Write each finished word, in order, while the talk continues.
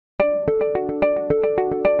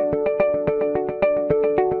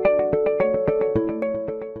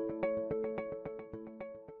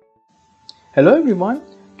Hello everyone,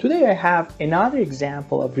 today I have another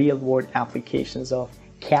example of real-world applications of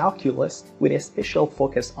calculus with a special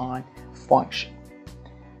focus on function.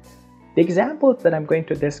 The example that I'm going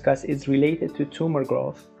to discuss is related to tumor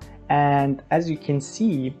growth, and as you can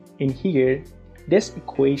see in here, this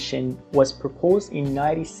equation was proposed in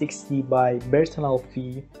 1960 by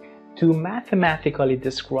Bertalanffy to mathematically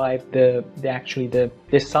describe the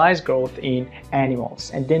size growth in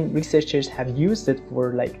animals, and then researchers have used it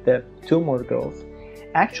for the tumor growth.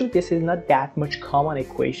 Actually, this is not that much common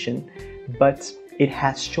equation, but it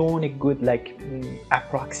has shown a good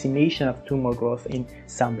approximation of tumor growth in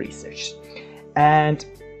some research. And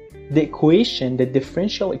the equation, the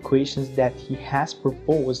differential equations that he has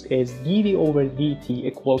proposed is dv over dt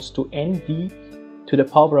equals to nv to the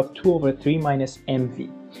power of 2 over 3 minus mv.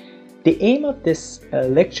 The aim of this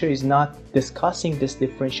lecture is not discussing this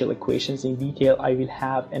differential equations in detail. I will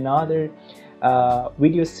have another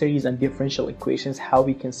video series on differential equations, how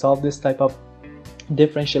we can solve this type of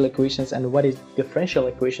differential equations and what is differential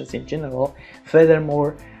equations in general.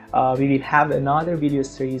 Furthermore, we will have another video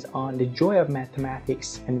series on the joy of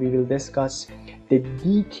mathematics, and we will discuss the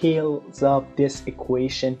details of this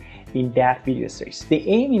equation in that video series. The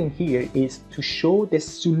aim in here is to show the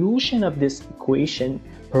solution of this equation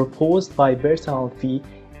proposed by Bertalanffy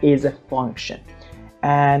is a function.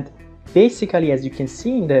 And basically, as you can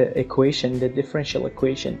see in the equation, the differential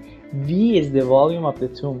equation, V is the volume of the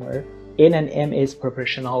tumor, N and M is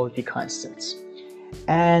proportionality constants.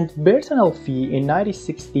 And Bertalanffy in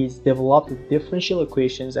 1960s developed the differential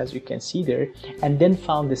equations, as you can see there, and then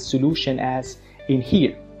found the solution as in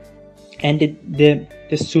here. And the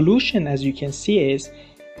solution, as you can see, is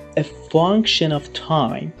a function of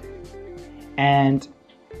time, and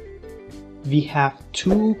we have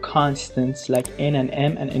two constants like n and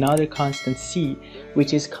m and another constant c,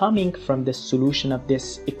 which is coming from the solution of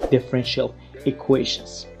this differential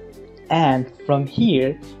equations. And from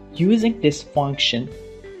here, using this function,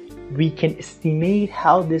 we can estimate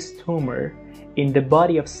how this tumor in the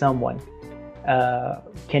body of someone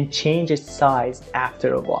can change its size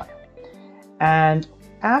after a while. And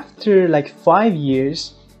after 5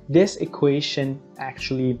 years, this equation,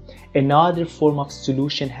 actually another form of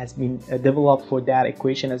solution has been developed for that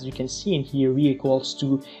equation. As you can see in here, v equals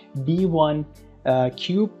to b1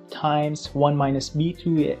 cubed times 1 minus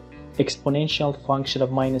b2 exponential function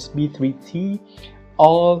of minus b3t,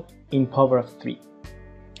 all in power of 3.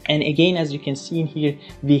 And again, as you can see in here,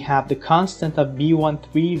 we have the constant of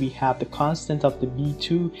b1 3, we have the constant of the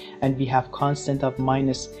b2, and we have constant of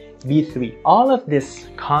minus b3. All of these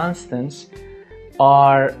constants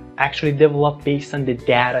are actually developed based on the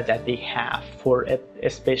data that they have for a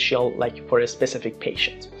special, for a specific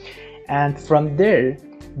patient. And from there,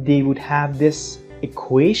 they would have this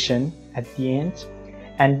equation at the end,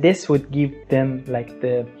 and this would give them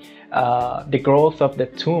the growth of the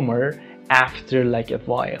tumor after a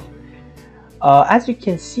while. As you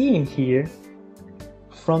can see in here,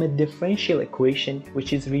 from a differential equation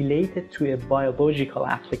which is related to a biological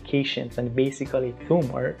applications and basically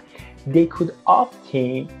tumor, they could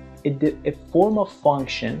obtain a form of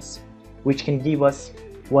functions which can give us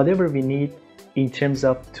whatever we need in terms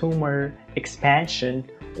of tumor expansion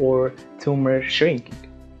or tumor shrinking.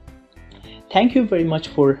 Thank you very much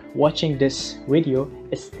for watching this video.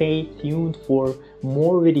 Stay tuned for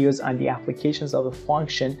more videos on the applications of a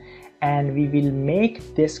function, and we will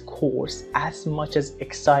make this course as much as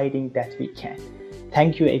exciting that we can.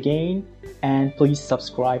 Thank you again, and please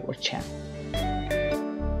subscribe our channel.